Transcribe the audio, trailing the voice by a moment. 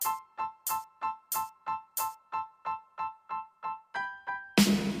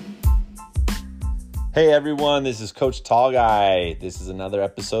Hey everyone, this is Coach Tall Guy. This is another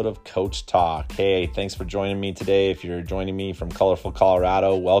episode of Coach Talk. Hey, thanks for joining me today. If you're joining me from colorful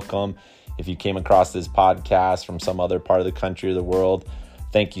Colorado, welcome. If you came across this podcast from some other part of the country or the world,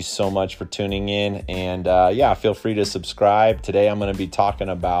 thank you so much for tuning in. And feel free to subscribe. Today I'm going to be talking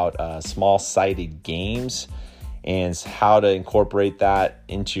about small-sided games and how to incorporate that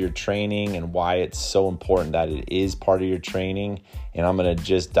into your training and why it's so important that it is part of your training. And I'm going to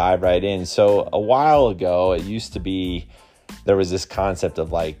just dive right in. So a while ago, it used to be, there was this concept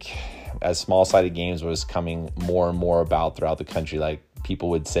of as small-sided games was coming more and more about throughout the country,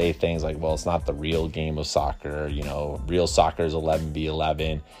 people would say things like, well, it's not the real game of soccer, real soccer is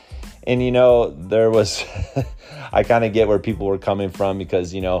 11v11. And, there was, I kind of get where people were coming from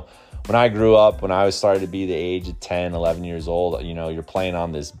because, when I grew up, when I was starting to be the age of 10, 11 years old, you're playing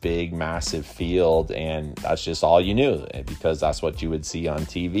on this big, massive field, and that's just all you knew because that's what you would see on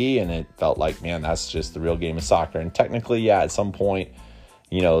TV, and it felt like, man, that's just the real game of soccer. And technically, yeah, at some point,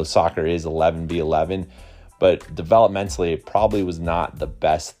 soccer is 11v11, but developmentally, it probably was not the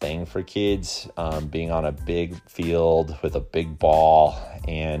best thing for kids, being on a big field with a big ball.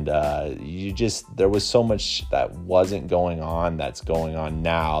 And there was so much that wasn't going on that's going on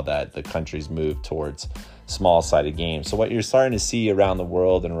now that the country's moved towards small-sided games. So what you're starting to see around the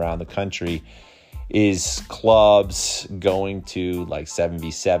world and around the country is clubs going to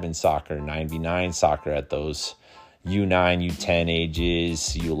 7v7 soccer, 9v9 soccer at those U9, U10 ages,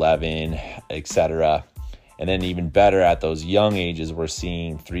 U11, etc. And then even better at those young ages, we're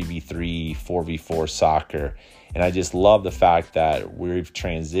seeing 3v3, 4v4 soccer. And I just love the fact that we've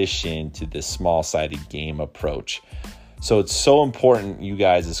transitioned to this small-sided game approach. So it's so important, you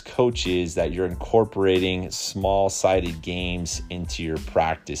guys as coaches, that you're incorporating small-sided games into your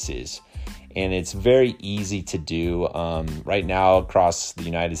practices. And it's very easy to do. Right now, across the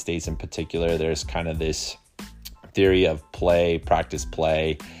United States in particular, there's kind of this theory of practice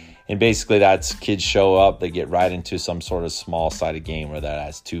play. And basically that's kids show up, they get right into some sort of small-sided game, whether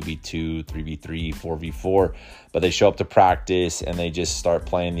that's 2v2, 3v3, 4v4, but they show up to practice and they just start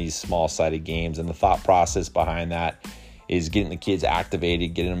playing these small-sided games. And the thought process behind that is getting the kids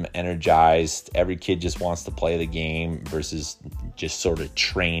activated, getting them energized. Every kid just wants to play the game versus just sort of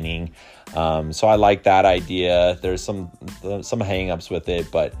training. So I like that idea. There's some hang-ups with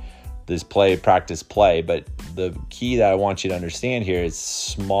it, but this practice play. But the key that I want you to understand here is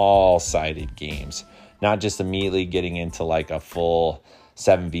small-sided games, not just immediately getting into a full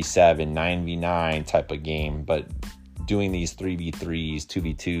 7v7, 9v9 type of game, but doing these 3v3s,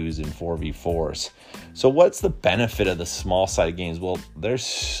 2v2s, and 4v4s. So what's the benefit of the small-sided games? Well, there's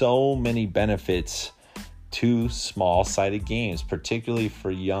so many benefits to small-sided games, particularly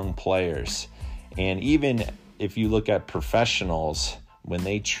for young players. And even if you look at professionals, when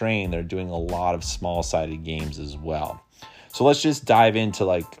they train, they're doing a lot of small-sided games as well. So let's just dive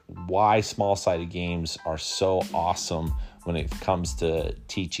into why small-sided games are so awesome when it comes to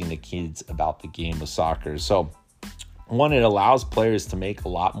teaching the kids about the game of soccer. So one, it allows players to make a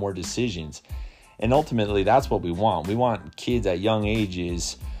lot more decisions. And ultimately, that's what we want. We want kids at young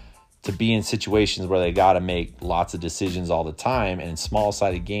ages to be in situations where they got to make lots of decisions all the time. And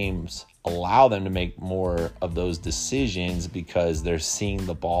small-sided games allow them to make more of those decisions because they're seeing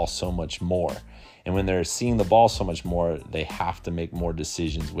the ball so much more. And when they're seeing the ball so much more, they have to make more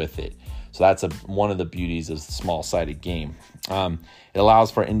decisions with it. So that's one of the beauties of the small-sided game. It allows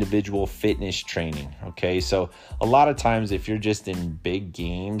for individual fitness training, okay? So a lot of times if you're just in big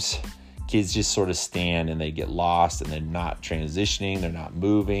games, kids just sort of stand and they get lost and they're not transitioning, they're not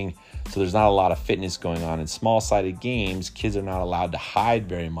moving. So there's not a lot of fitness going on. In small-sided games, kids are not allowed to hide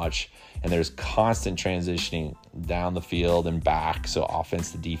very much, and there's constant transitioning down the field and back. So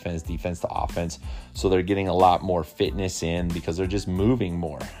offense to defense, defense to offense. So they're getting a lot more fitness in because they're just moving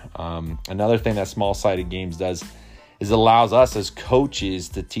more. Another thing that small-sided games does is it allows us as coaches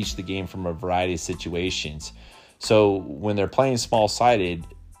to teach the game from a variety of situations. So when they're playing small-sided,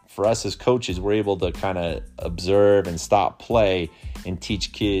 for us as coaches, we're able to kind of observe and stop play and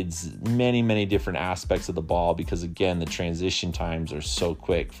teach kids many, many different aspects of the ball because, again, the transition times are so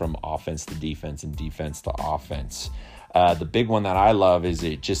quick from offense to defense and defense to offense. The big one that I love is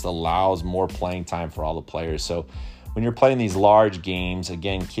it just allows more playing time for all the players. So when you're playing these large games,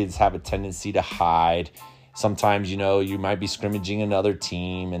 again, kids have a tendency to hide. Sometimes, you might be scrimmaging another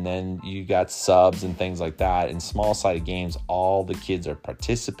team and then you got subs and things like that. In small-sided games, all the kids are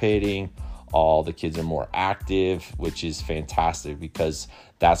participating, all the kids are more active, which is fantastic because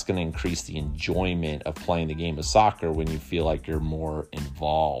that's going to increase the enjoyment of playing the game of soccer when you feel like you're more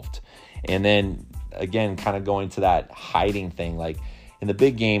involved. And then, again, kind of going to that hiding thing, in the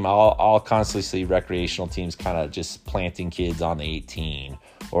big game, I'll constantly see recreational teams kind of just planting kids on the 18,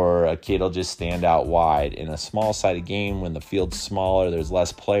 or a kid will just stand out wide. In a small-sided game, when the field's smaller, there's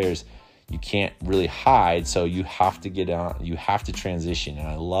less players, you can't really hide, so you have to get out, you have to transition. And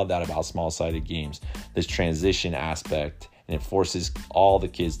I love that about small-sided games, this transition aspect, and it forces all the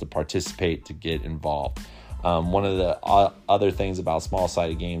kids to participate, to get involved. One of the other things about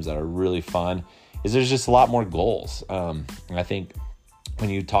small-sided games that are really fun is there's just a lot more goals. And I think when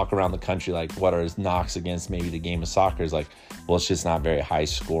you talk around the country, like what are knocks against maybe the game of soccer is like, well, it's just not very high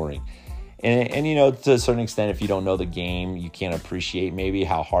scoring. And you know, to a certain extent, if you don't know the game, you can't appreciate maybe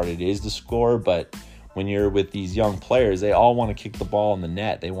how hard it is to score. But when you're with these young players, they all want to kick the ball in the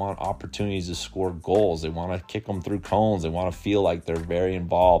net. They want opportunities to score goals. They want to kick them through cones. They want to feel like they're very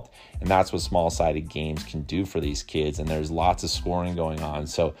involved. And that's what small-sided games can do for these kids. And there's lots of scoring going on.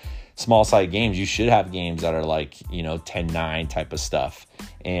 So small-sided games, you should have games that are like, you know, 10-9 type of stuff.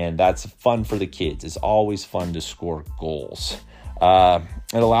 And that's fun for the kids. It's always fun to score goals.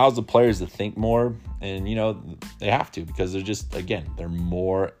 It allows the players to think more, and, you know, they have to, because they're just, again, they're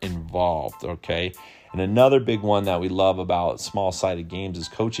more involved, okay? And another big one that we love about small-sided games as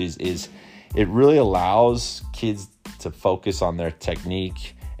coaches is it really allows kids to focus on their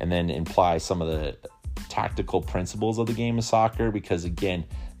technique and then imply some of the tactical principles of the game of soccer, because, again,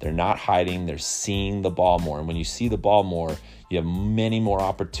 they're not hiding, they're seeing the ball more. And when you see the ball more, you have many more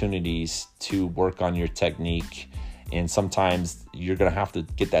opportunities to work on your technique. And sometimes you're going to have to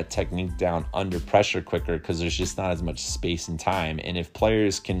get that technique down under pressure quicker, because there's just not as much space and time. And if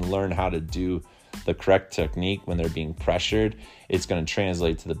players can learn how to do the correct technique when they're being pressured, it's going to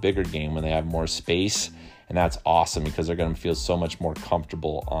translate to the bigger game when they have more space. And that's awesome, because they're going to feel so much more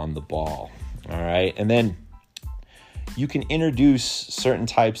comfortable on the ball. All right. And then you can introduce certain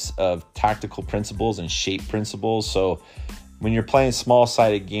types of tactical principles and shape principles. So when you're playing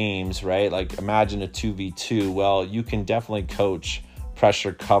small-sided games, right, like imagine a 2v2, well, you can definitely coach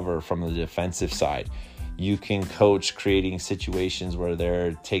pressure cover from the defensive side. You can coach creating situations where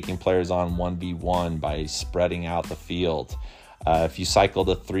they're taking players on 1v1 by spreading out the field. If you cycle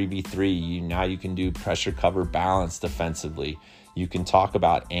to 3v3, now you can do pressure cover balance defensively. You can talk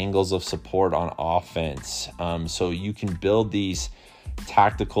about angles of support on offense. So you can build these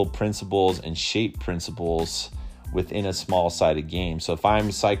tactical principles and shape principles within a small-sided game. So if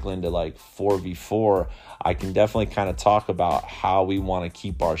I'm cycling to like 4v4, I can definitely kind of talk about how we want to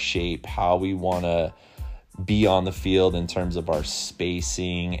keep our shape, how we want to be on the field in terms of our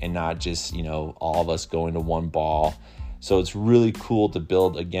spacing, and not just, you know, all of us going to one ball. So it's really cool to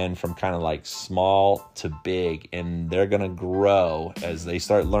build, again, from kind of like small to big, and they're going to grow as they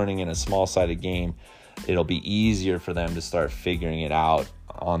start learning in a small-sided game. It'll be easier for them to start figuring it out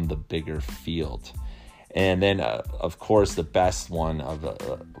on the bigger field. And then, of course, the best one of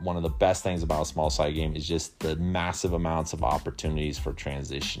the best things about a small-sided game is just the massive amounts of opportunities for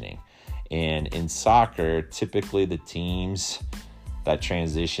transitioning. And in soccer, typically the teams that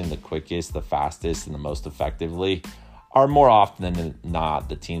transition the quickest, the fastest, and the most effectively are more often than not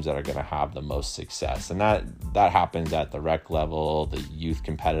the teams that are going to have the most success. And that happens at the rec level, the youth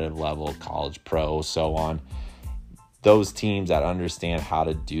competitive level, college pro, so on. Those teams that understand how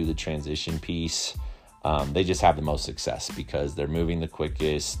to do the transition piece, they just have the most success because they're moving the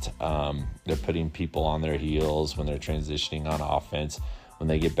quickest. They're putting people on their heels when they're transitioning on offense. When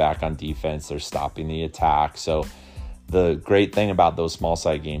they get back on defense, they're stopping the attack. So the great thing about those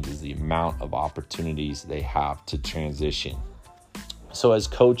small-sided games is the amount of opportunities they have to transition. So as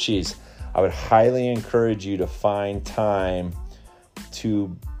coaches, I would highly encourage you to find time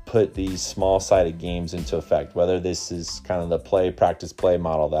to put these small-sided games into effect, whether this is kind of the practice play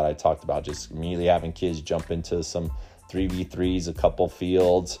model that I talked about, just immediately having kids jump into some 3v3s, a couple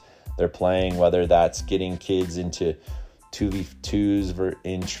fields they're playing, whether that's getting kids into 2v2s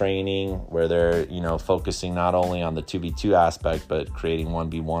in training where they're, you know, focusing not only on the 2v2 aspect, but creating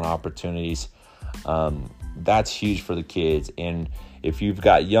 1v1 opportunities. That's huge for the kids. And if you've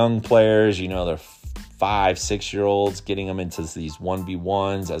got young players, you know, they're 5-6-year-olds, getting them into these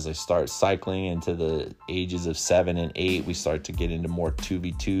 1v1s. As they start cycling into the ages of 7 and 8, we start to get into more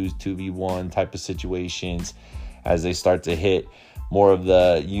 2v2s, 2v1 type of situations. As they start to hit more of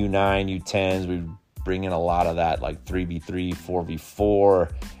the U9, U10s, we bring in a lot of that, like 3v3,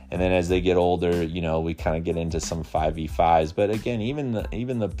 4v4. And then as they get older, you know, we kind of get into some 5v5s. But again, even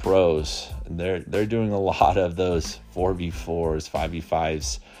the pros, they're doing a lot of those 4v4s,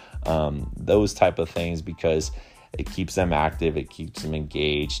 5v5s, those type of things, because it keeps them active, it keeps them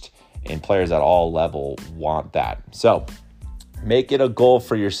engaged, and players at all level want that. So make it a goal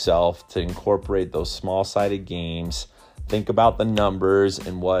for yourself to incorporate those small-sided games think about the numbers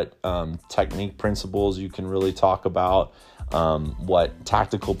and what technique principles you can really talk about, what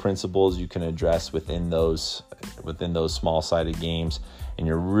tactical principles you can address within those small-sided games, and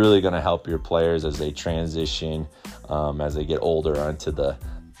you're really going to help your players as they transition, as they get older onto the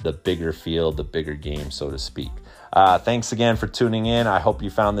bigger field, the bigger game, so to speak. Thanks again for tuning in. I hope you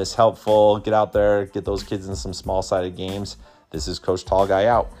found this helpful. Get out there, get those kids in some small-sided games. This is Coach Tall Guy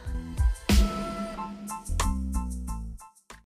out.